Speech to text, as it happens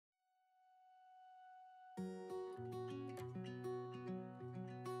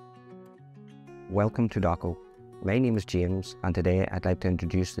Welcome to DAKO. My name is James, and today I'd like to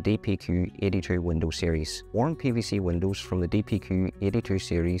introduce the DPQ-82 window series. Warm PVC windows from the DPQ-82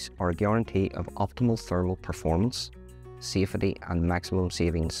 series are a guarantee of optimal thermal performance, safety and maximum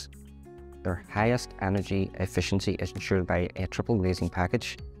savings. Their highest energy efficiency is ensured by a triple glazing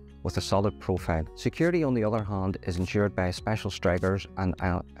package with a solid profile. Security, on the other hand, is ensured by special strikers and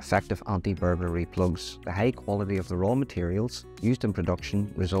effective anti-burglary plugs. The high quality of the raw materials used in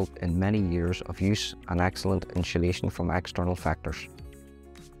production result in many years of use and excellent insulation from external factors.